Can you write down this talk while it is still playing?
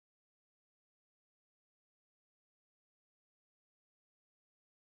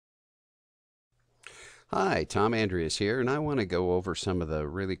Hi, Tom Andreas here, and I want to go over some of the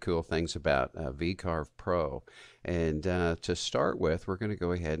really cool things about VCarve Pro. And to start with, we're going to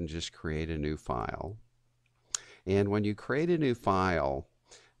go ahead and just create a new file. And when you create a new file,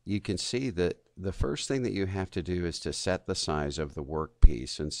 you can see that the first thing that you have to do is to set the size of the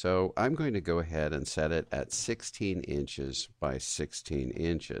workpiece. And so I'm going to go ahead and set it at 16 inches by 16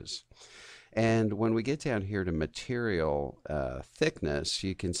 inches. And when we get down here to material thickness,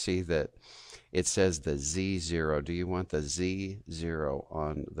 you can see that it says the Z0. Do you want the Z0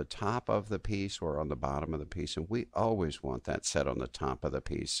 on the top of the piece or on the bottom of the piece? And we always want that set on the top of the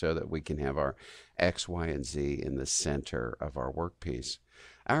piece so that we can have our X, Y, and Z in the center of our workpiece.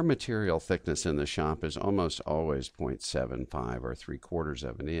 Our material thickness in the shop is almost always 0.75 or 3/4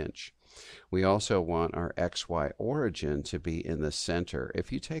 of an inch. We also want our XY origin to be in the center. If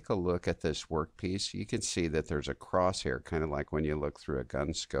you take a look at this workpiece, you can see that there's a crosshair, kind of like when you look through a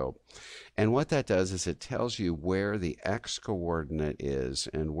gun scope. And what that does is it tells you where the X coordinate is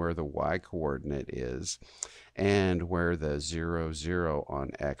and where the Y coordinate is and where the 0, 0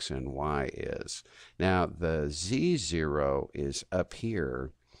 on X and Y is. Now, the Z0 is up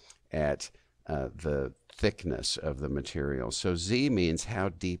here at the thickness of the material. So Z means how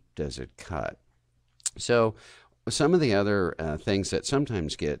deep does it cut. So some of the other things that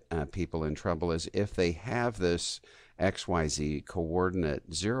sometimes get people in trouble is if they have this XYZ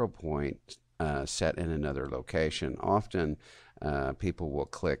coordinate 0 point set in another location. Often people will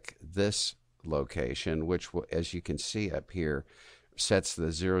click this location, which will, as you can see up here, sets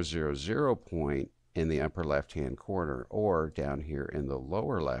the 0, 0, 0 point in the upper left-hand corner, or down here in the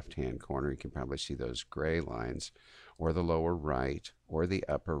lower left-hand corner. You can probably see those gray lines, or the lower right, or the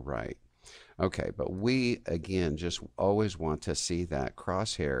upper right. Okay, but we, again, just always want to see that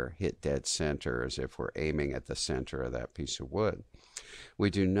crosshair hit dead center as if we're aiming at the center of that piece of wood. We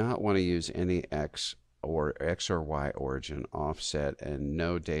do not want to use any X or Y origin offset and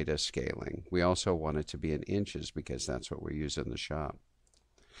no data scaling. We also want it to be in inches because that's what we use in the shop.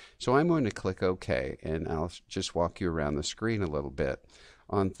 So I'm going to click OK, and I'll just walk you around the screen a little bit.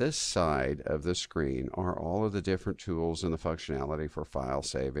 On this side of the screen are all of the different tools and the functionality for file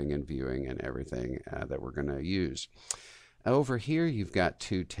saving and viewing and everything that we're going to use. Over here you've got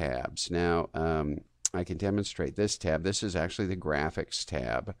two tabs. Now I can demonstrate this tab. This is actually the graphics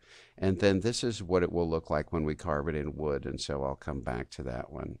tab, and then this is what it will look like when we carve it in wood, and so I'll come back to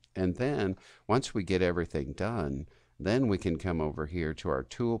that one. And then once we get everything done, then we can come over here to our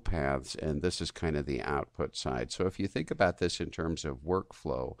tool paths, and this is kind of the output side. So if you think about this in terms of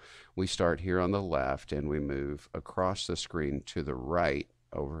workflow, we start here on the left and we move across the screen to the right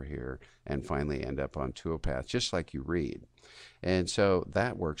over here and finally end up on tool path, just like you read. And so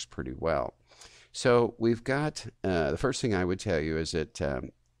that works pretty well. So we've got, the first thing I would tell you is that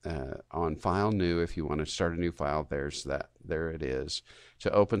on File New, if you want to start a new file, there it is.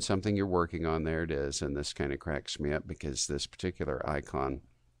 To open something you're working on, there it is. And this kind of cracks me up because this particular icon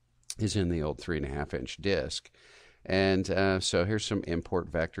is in the old 3.5-inch disk. And so here's some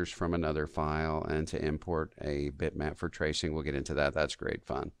import vectors from another file, and to import a bitmap for tracing. We'll get into that. That's great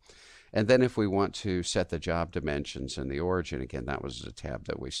fun. And then if we want to set the job dimensions and the origin, again, that was the tab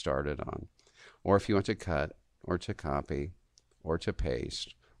that we started on. Or if you want to cut, or to copy, or to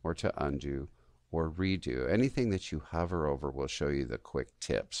paste, or to undo, or redo. Anything that you hover over will show you the quick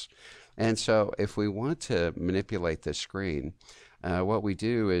tips. And so if we want to manipulate the screen, what we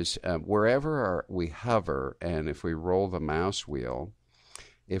do is wherever we hover, and if we roll the mouse wheel,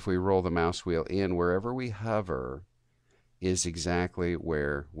 in, wherever we hover is exactly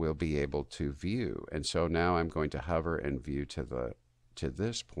where we'll be able to view. And so now I'm going to hover and view to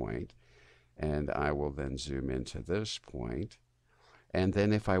this point, and I will then zoom into this point. And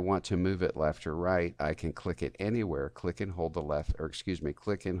then if I want to move it left or right, I can click it anywhere, click and hold the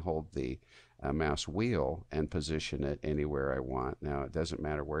mouse wheel and position it anywhere I want. Now, it doesn't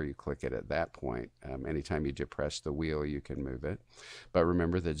matter where you click it at that point. Anytime you depress the wheel, you can move it. But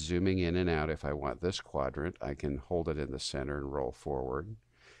remember that zooming in and out, if I want this quadrant, I can hold it in the center and roll forward.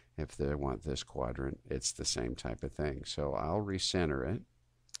 If I want this quadrant, it's the same type of thing. So I'll recenter it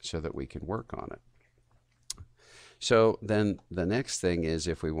so that we can work on it. So then the next thing is,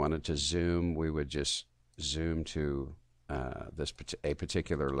 if we wanted to zoom, we would just zoom to a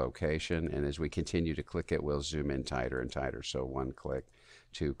particular location, and as we continue to click it, we'll zoom in tighter and tighter. So 1 click,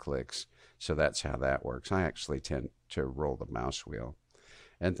 2 clicks. So that's how that works. I actually tend to roll the mouse wheel.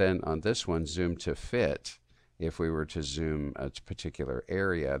 And then on this one, zoom to fit. If we were to zoom a particular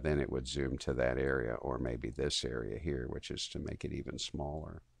area, then it would zoom to that area, or maybe this area here, which is to make it even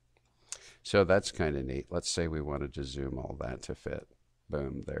smaller. So that's kind of neat. Let's say we wanted to zoom all that to fit.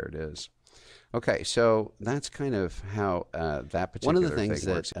 Boom, there it is. Okay, so that's kind of how that One of the particular things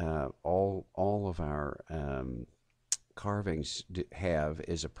thing that works. All of our carvings have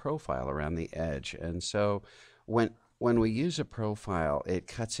is a profile around the edge, and so when we use a profile, it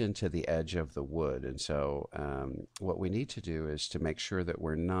cuts into the edge of the wood, and so what we need to do is to make sure that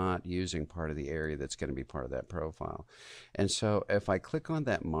we're not using part of the area that's going to be part of that profile. And so if I click on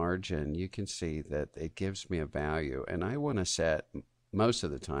that margin, you can see that it gives me a value, and I want to set, most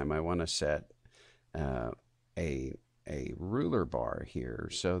of the time I want to set uh, a a ruler bar here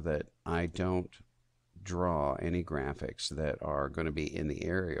so that I don't draw any graphics that are going to be in the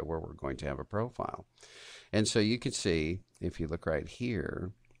area where we're going to have a profile. And so you can see, if you look right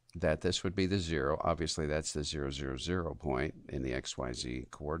here, that this would be the 0. Obviously, that's the 0, 0, 0 point in the XYZ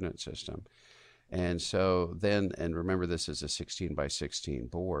coordinate system. And so then, and remember, this is a 16 by 16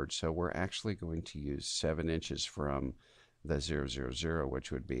 board, so we're actually going to use 7 inches from the 0, 0, 0,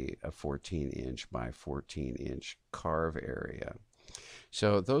 which would be a 14-inch by 14-inch carve area.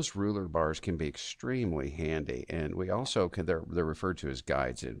 So those ruler bars can be extremely handy, and we also can, they're referred to as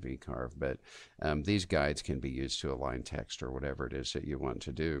guides in VCarve, but these guides can be used to align text or whatever it is that you want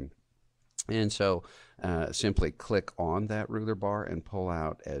to do. And so simply click on that ruler bar and pull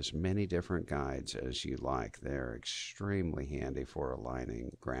out as many different guides as you like. They're extremely handy for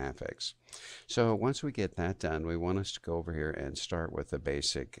aligning graphics. So once we get that done, we want us to go over here and start with the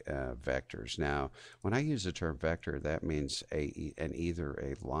basic vectors. Now, when I use the term vector, that means either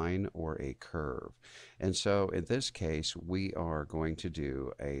a line or a curve. And so in this case, we are going to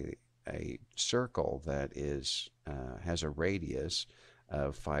do a circle that is has a radius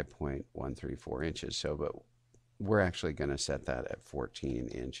of 5.134 inches. So, but we're actually going to set that at 14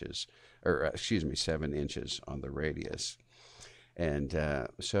 inches, or excuse me, 7 inches on the radius. And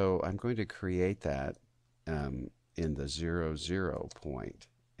so I'm going to create that in the 0, 0 point.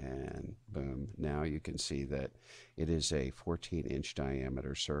 And boom, now you can see that it is a 14-inch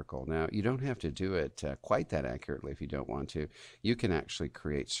diameter circle. Now, you don't have to do it quite that accurately if you don't want to. You can actually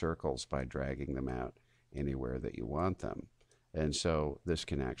create circles by dragging them out anywhere that you want them. And so this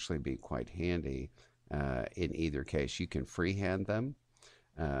can actually be quite handy in either case. You can freehand them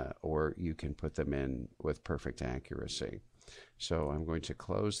or you can put them in with perfect accuracy. So I'm going to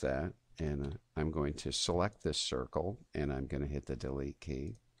close that, and I'm going to select this circle, and I'm going to hit the delete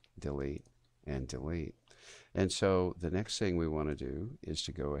key, delete, and delete. And so the next thing we want to do is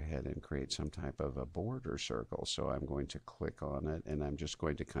to go ahead and create some type of a border circle. So I'm going to click on it, and I'm just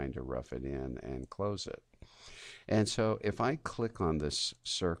going to kind of rough it in and close it. And so if I click on this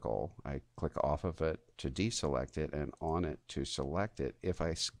circle, I click off of it to deselect it and on it to select it. If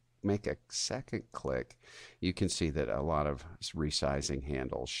I make a second click, you can see that a lot of resizing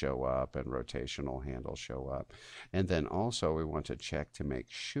handles show up and rotational handles show up. And then also we want to check to make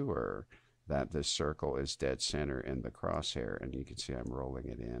sure that this circle is dead center in the crosshair. And you can see I'm rolling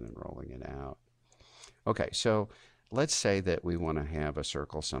it in and rolling it out. Okay, so let's say that we want to have a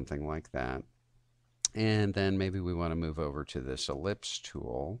circle something like that. And then maybe we want to move over to this ellipse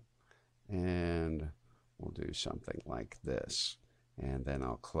tool, and we'll do something like this. And then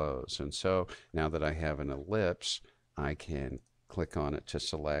I'll close. And so now that I have an ellipse, I can click on it to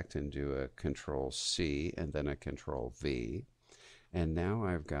select and do a Control C and then a Control V. And now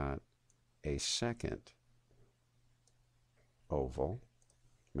I've got a second oval,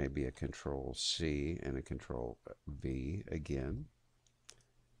 maybe a Control C and a Control V again.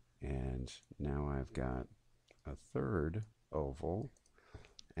 And now I've got a third oval,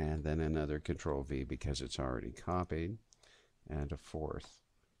 and then another Control V because it's already copied, and a fourth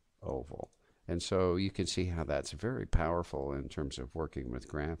oval. And so you can see how that's very powerful in terms of working with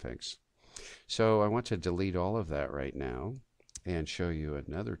graphics. So I want to delete all of that right now and show you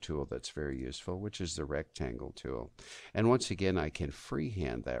another tool that's very useful, which is the rectangle tool. And once again, I can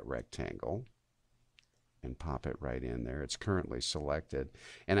freehand that rectangle and pop it right in there. It's currently selected.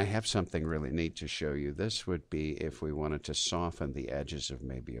 And I have something really neat to show you. This would be if we wanted to soften the edges of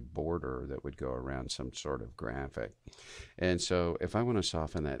maybe a border that would go around some sort of graphic. And so if I want to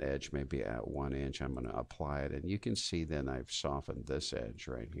soften that edge maybe at 1 inch, I'm going to apply it. And you can see then I've softened this edge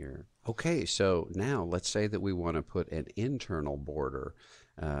right here. Okay, so now let's say that we want to put an internal border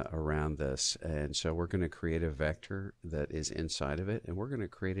around this. And so we're going to create a vector that is inside of it, and we're going to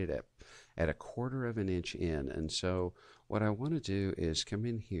create it at a 1/4 of an inch in. And so what I want to do is come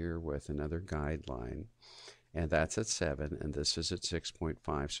in here with another guideline, and that's at 7, and this is at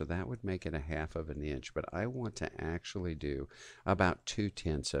 6.5, so that would make it a 1/2 of an inch, but I want to actually do about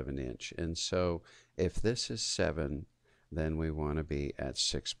 2/10 of an inch. And so if this is 7, then we want to be at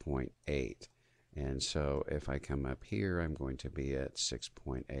 6.8. And so if I come up here, I'm going to be at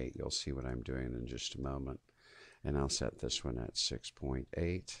 6.8. You'll see what I'm doing in just a moment. And I'll set this one at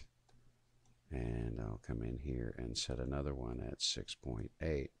 6.8. And I'll come in here and set another one at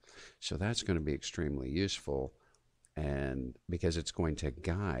 6.8. So that's going to be extremely useful, and because it's going to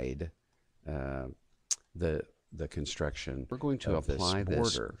guide the construction. We're going to apply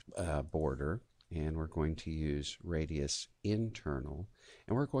this border, and we're going to use radius internal,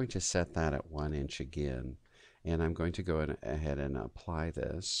 and we're going to set that at 1 inch again. And I'm going to go ahead and apply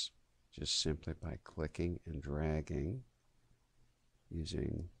this just simply by clicking and dragging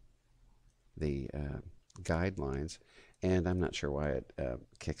using the guidelines. And I'm not sure why it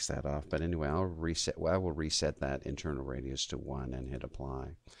kicks that off, but anyway, I will reset that internal radius to 1 and hit apply.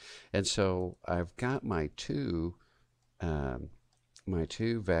 And so I've got my two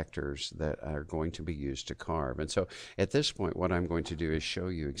vectors that are going to be used to carve. And so at this point, what I'm going to do is show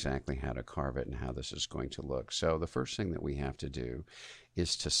you exactly how to carve it and how this is going to look. So the first thing that we have to do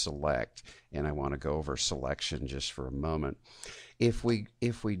is to select, and I want to go over selection just for a moment. If we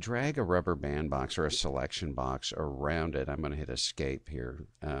drag a rubber band box or a selection box around it, I'm going to hit escape here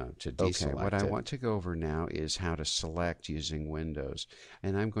to deselect it. What I want to go over now is how to select using Windows,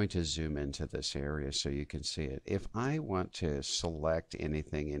 and I'm going to zoom into this area so you can see it. If I want to select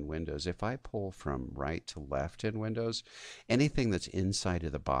anything in Windows, if I pull from right to left in Windows, anything that's inside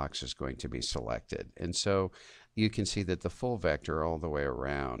of the box is going to be selected. And so you can see that the full vector all the way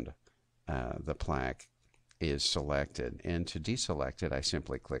around the plaque is selected, and to deselect it I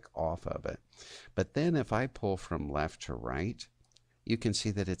simply click off of it. But then if I pull from left to right, you can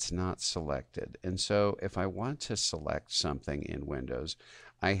see that it's not selected. And so if I want to select something in Windows,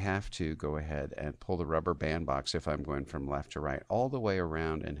 I have to go ahead and pull the rubber band box, if I'm going from left to right, all the way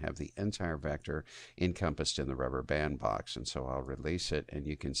around and have the entire vector encompassed in the rubber band box. And so I'll release it, and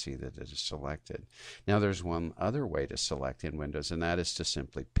you can see that it is selected. Now there's one other way to select in Windows, and that is to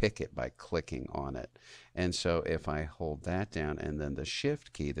simply pick it by clicking on it. And so if I hold that down and then the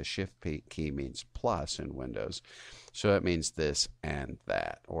shift key means plus in Windows. So that means this and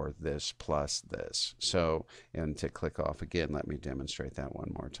that, or this plus this. So, and to click off again, let me demonstrate that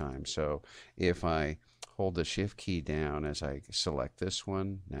one more time. So if I hold the shift key down as I select this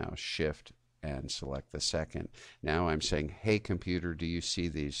one, now shift and select the second. Now I'm saying, hey computer, do you see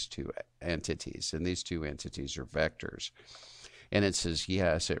these two entities? And these two entities are vectors. And it says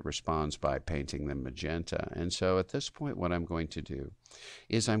yes. It responds by painting them magenta. And so at this point, what I'm going to do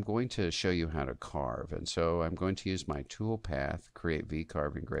is I'm going to show you how to carve. And so I'm going to use my toolpath, create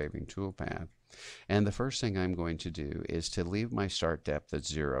VCarve engraving toolpath. And the first thing I'm going to do is to leave my start depth at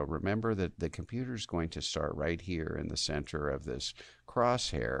 0. Remember that the computer is going to start right here in the center of this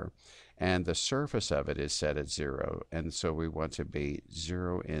crosshair, and the surface of it is set at 0. And so we want to be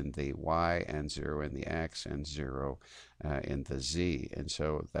 0 in the Y and 0 in the X and 0 in the Z. And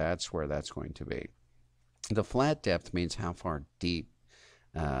so that's where that's going to be. The flat depth means how far deep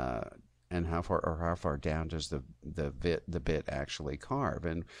and how far down does the bit actually carve.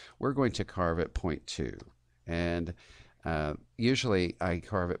 And we're going to carve at 0.2. And usually I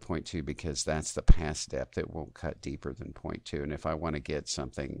carve at 0.2 because that's the pass depth. It won't cut deeper than 0.2. And if I want to get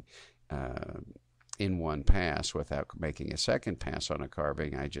something in one pass without making a second pass on a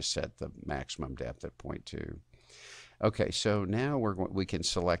carving, I just set the maximum depth at 0.2. Okay, so now we can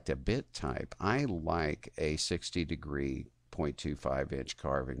select a bit type. I like a 60-degree 0.25-inch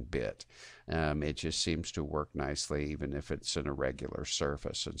carving bit. It just seems to work nicely even if it's an irregular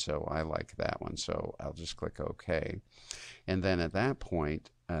surface, and so I like that one. So I'll just click OK. And then at that point,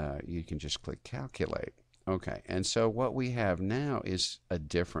 you can just click Calculate. Okay, and so what we have now is a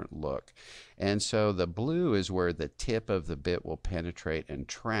different look. And so the blue is where the tip of the bit will penetrate and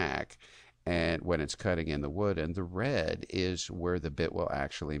track, and when it's cutting in the wood, and the red is where the bit will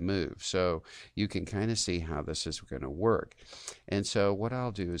actually move. So you can kind of see how this is going to work. And so what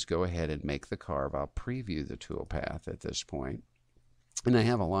I'll do is go ahead and make the carve. I'll preview the toolpath at this point. And I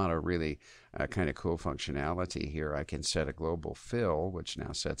have a lot of really kind of cool functionality here. I can set a global fill, which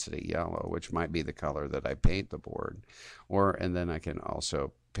now sets it at yellow, which might be the color that I paint the board. And then I can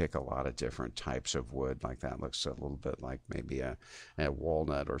also pick a lot of different types of wood. Like that looks a little bit like maybe a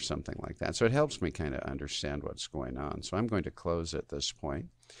walnut or something like that. So it helps me kind of understand what's going on. So I'm going to close at this point.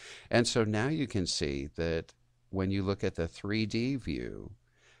 And so now you can see that when you look at the 3D view,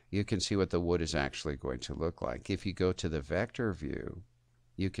 you can see what the wood is actually going to look like. If you go to the vector view,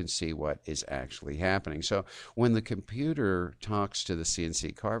 you can see what is actually happening. So when the computer talks to the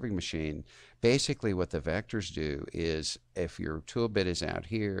CNC carving machine, basically what the vectors do is if your tool bit is out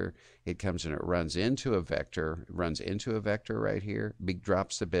here, it comes and it runs into a vector, right here,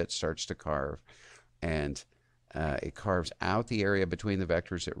 drops the bit, starts to carve, and it carves out the area between the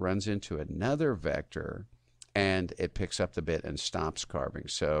vectors. It runs into another vector, and it picks up the bit and stops carving.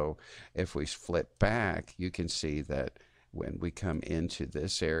 So if we flip back, you can see that when we come into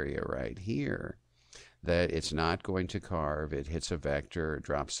this area right here, that it's not going to carve. It hits a vector,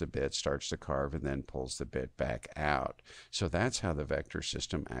 drops the bit, starts to carve, and then pulls the bit back out. So that's how the vector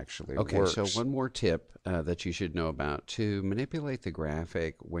system actually works. So one more tip that you should know about: to manipulate the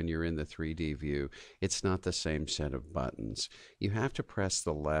graphic when you're in the 3D view, it's not the same set of buttons. You have to press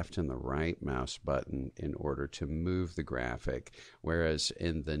the left and the right mouse button in order to move the graphic, whereas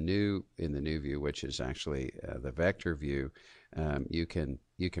in the new view, which is actually the vector view, you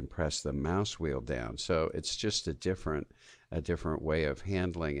can press the mouse wheel down. So it's just a different way of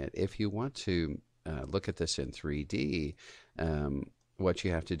handling it. If you want to look at this in 3D, what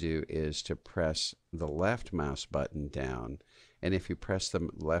you have to do is to press the left mouse button down. And if you press the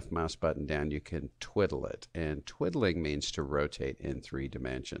left mouse button down, you can twiddle it. And twiddling means to rotate in 3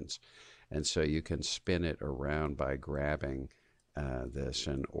 dimensions. And so you can spin it around by grabbing this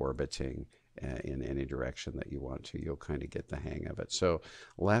and orbiting in any direction that you want to. You'll kind of get the hang of it. So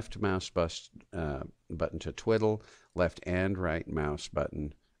left mouse button to twiddle, left and right mouse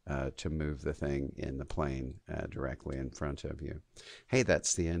button to move the thing in the plane directly in front of you. Hey,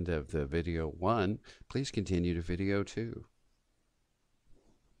 that's the end of the video 1. Please continue to video 2.